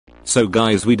So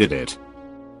guys, we did it.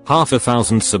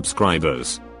 500,000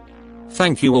 subscribers.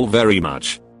 Thank you all very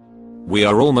much. We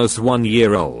are almost 1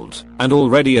 year old and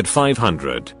already at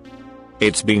 500.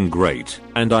 It's been great,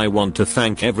 and I want to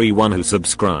thank everyone who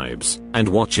subscribes and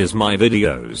watches my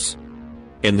videos.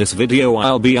 In this video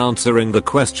I'll be answering the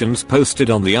questions posted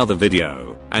on the other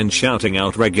video and shouting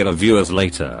out regular viewers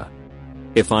later.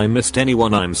 If I missed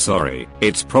anyone, I'm sorry.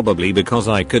 It's probably because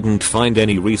I couldn't find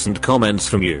any recent comments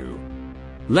from you.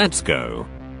 Let's go.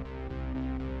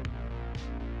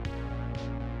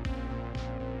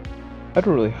 I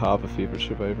don't really have a favourite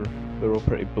survivor. They're all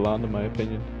pretty bland in my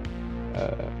opinion.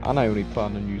 And I only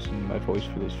plan on using my voice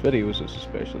for those videos as a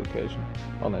special occasion,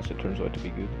 unless it turns out to be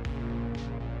good.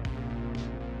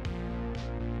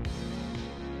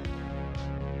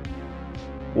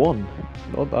 One,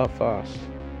 not that fast.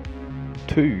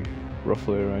 2,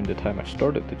 roughly around the time I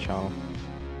started the channel.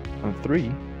 And 3,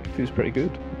 it feels pretty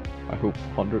good. I hope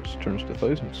hundreds turns to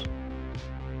thousands.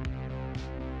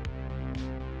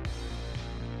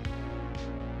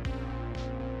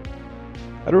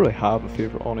 I don't really have a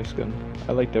favourite Oni skin.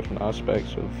 I like different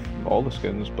aspects of all the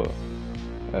skins, but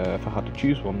if I had to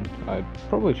choose one, I'd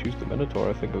probably choose the Minotaur.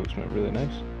 I think it looks really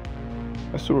nice.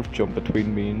 I sort of jump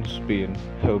between means, being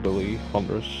hillbilly,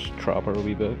 hunters, trapper a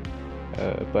wee bit,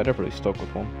 but I never really stuck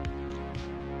with one.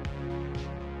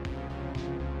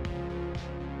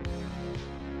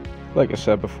 Like I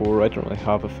said before, I don't really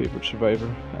have a favourite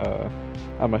survivor,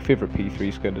 and my favourite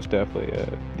P3 skin is definitely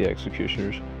the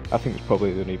Executioners. I think it's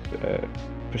probably the only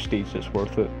prestige that's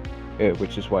worth it,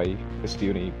 which is why it's the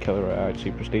only killer I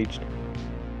actually prestiged.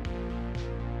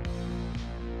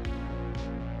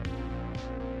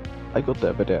 I got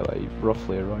the Epideli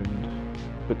roughly around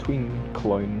between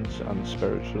Clowns and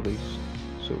Spirits release,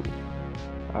 so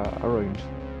around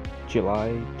July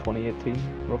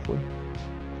 2018 roughly.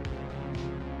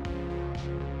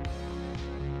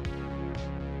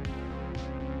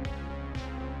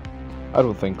 I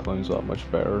don't think Clown's that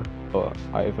much better, but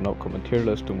I have an upcoming tier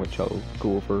list in which I'll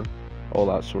go over all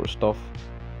that sort of stuff.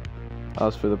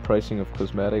 As for the pricing of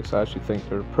cosmetics, I actually think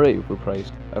they're pretty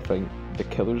overpriced. I think the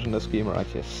killers in this game are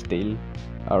actually a steal,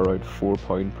 around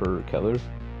 £4 per killer,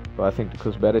 but I think the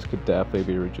cosmetics could definitely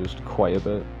be reduced quite a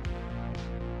bit.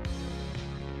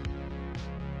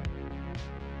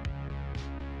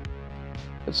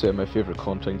 I'd say my favourite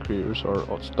content creators are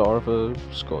Otstarva,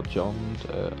 Scott John,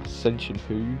 Ascension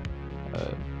Who,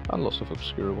 and lots of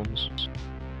obscure ones.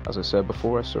 As I said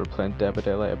before, I started playing Dead by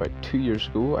Daylight about 2 years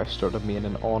ago. I started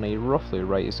maining Oni roughly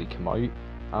right as he came out,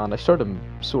 and I started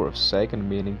sort of second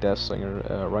maining Deathslinger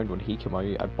around when he came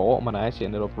out. I bought him and I actually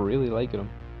ended up really liking him.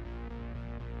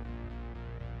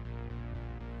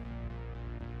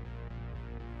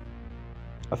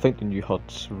 I think the new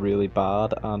HUD's really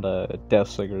bad, and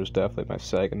Deathslinger is definitely my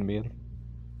second main.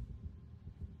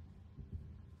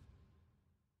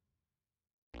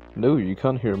 No, you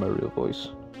can't hear my real voice,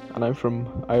 and I'm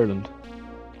from Ireland,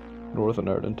 Northern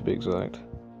Ireland to be exact.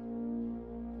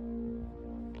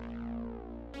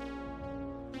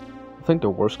 I think the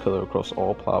worst killer across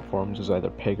all platforms is either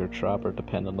Pig or Trapper,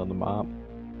 depending on the map,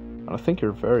 and I think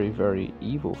you're very, very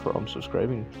evil for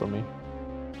unsubscribing from me.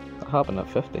 That happened at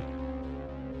 50.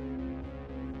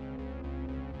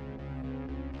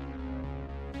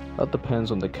 That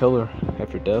depends on the killer.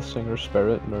 If you're Deathslinger,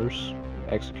 Spirit, Nurse,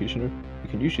 Executioner, you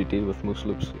can usually deal with most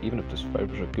loops even if the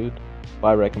survivors are good, but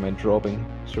I recommend dropping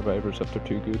survivors if they're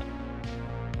too good.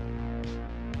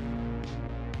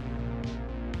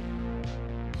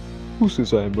 Who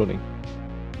says I am running?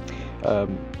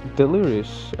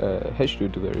 Delirious,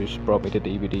 H2 Delirious brought me to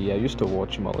DVD. I used to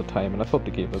watch him all the time and I thought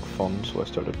the game looked fun, so I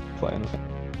started playing it.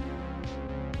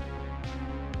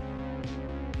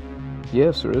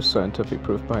 Yes, there is scientific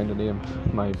proof behind the name.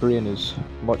 My brain is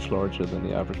much larger than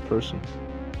the average person.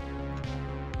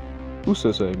 Who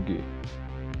says I am gay?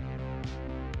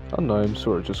 And now I'm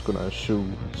sort of just gonna show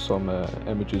some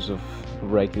images of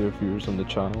regular viewers on the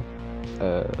channel.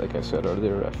 Like I said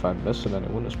earlier, if I'm missing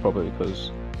anyone, it's probably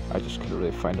because I just couldn't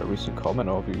really find a recent comment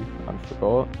of you and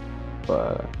forgot,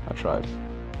 but I tried.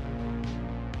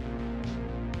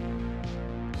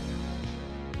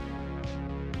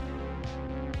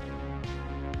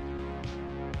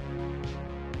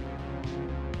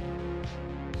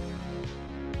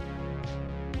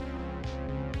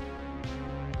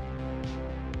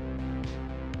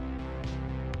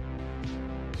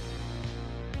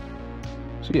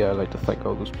 So yeah, I'd like to thank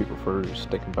all those people for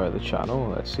sticking by the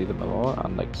channel. I see them a lot,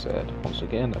 and like I said, once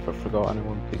again, if I forgot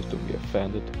anyone, please don't be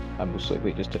offended. I most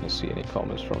likely just didn't see any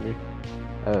comments from you.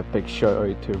 Big shout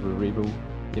out to ririmo,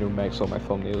 makes all my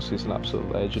thumbnails. He's an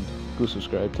absolute legend. Go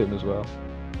subscribe to him as well.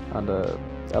 And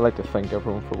I'd like to thank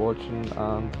everyone for watching,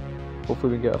 and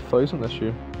hopefully we can get 1,000 this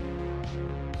year.